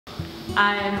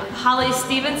I'm Hollie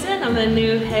Stephenson. I'm the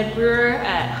new head brewer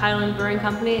at Highland Brewing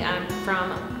Company. I'm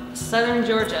from southern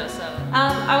Georgia.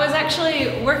 I was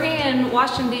actually working in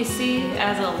Washington, D.C.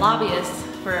 as a lobbyist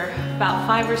for about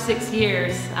 5 or 6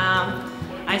 years.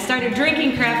 I started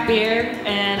drinking craft beer,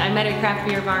 and I met a craft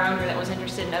beer bar owner that was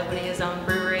interested in opening his own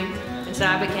brewery, and so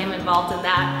I became involved in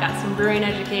that, got some brewing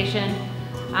education.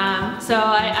 So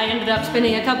I ended up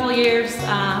spending a couple of years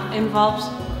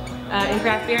involved in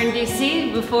craft beer in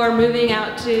DC before moving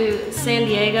out to San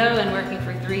Diego and working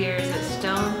for 3 years at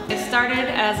Stone. I started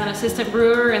as an assistant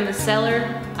brewer in the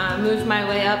cellar, moved my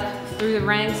way up through the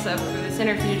ranks up through the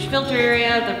centrifuge filter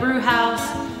area, the brew house.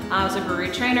 I was a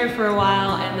brewery trainer for a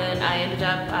while, and then I ended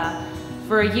up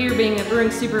for a year being a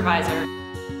brewing supervisor.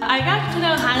 I got to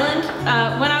know Highland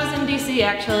when I was in DC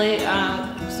actually.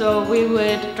 So we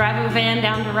would drive a van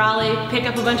down to Raleigh, pick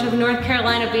up a bunch of North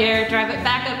Carolina beer, drive it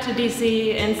back up to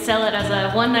DC and sell it as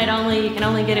a one night only, you can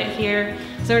only get it here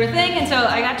sort of thing. And so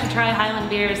I got to try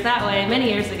Highland beers that way many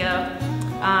years ago.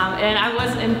 And I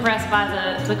was impressed by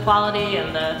the quality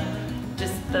and the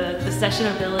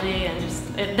sessionability,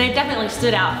 and they definitely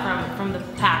stood out from the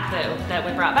pack that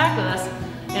we brought back with us.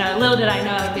 You know, little did I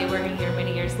know I would be working here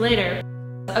many years later.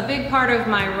 A big part of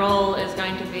my role is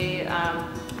going to be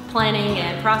planning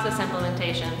and process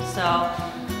implementation. So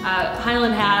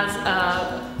Highland has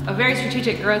a very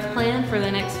strategic growth plan for the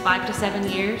next 5 to 7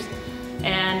 years.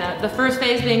 And the first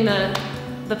phase being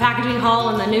the packaging hall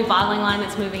and the new bottling line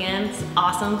that's moving in. It's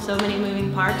awesome, so many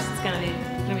moving parts. It's gonna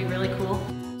be really cool.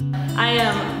 I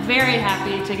am very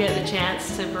happy to get the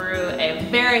chance to brew a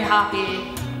very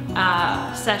hoppy,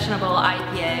 sessionable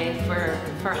IPA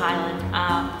for Highland.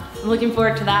 I'm looking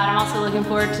forward to that. I'm also looking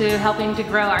forward to helping to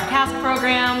grow our cask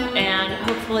program and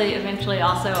hopefully eventually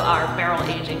also our barrel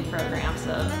aging program.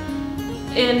 So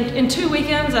in 2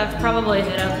 weekends, I've probably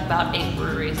hit up about 8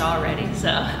 breweries already. So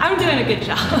I'm doing a good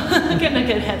job, getting a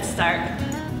good head start.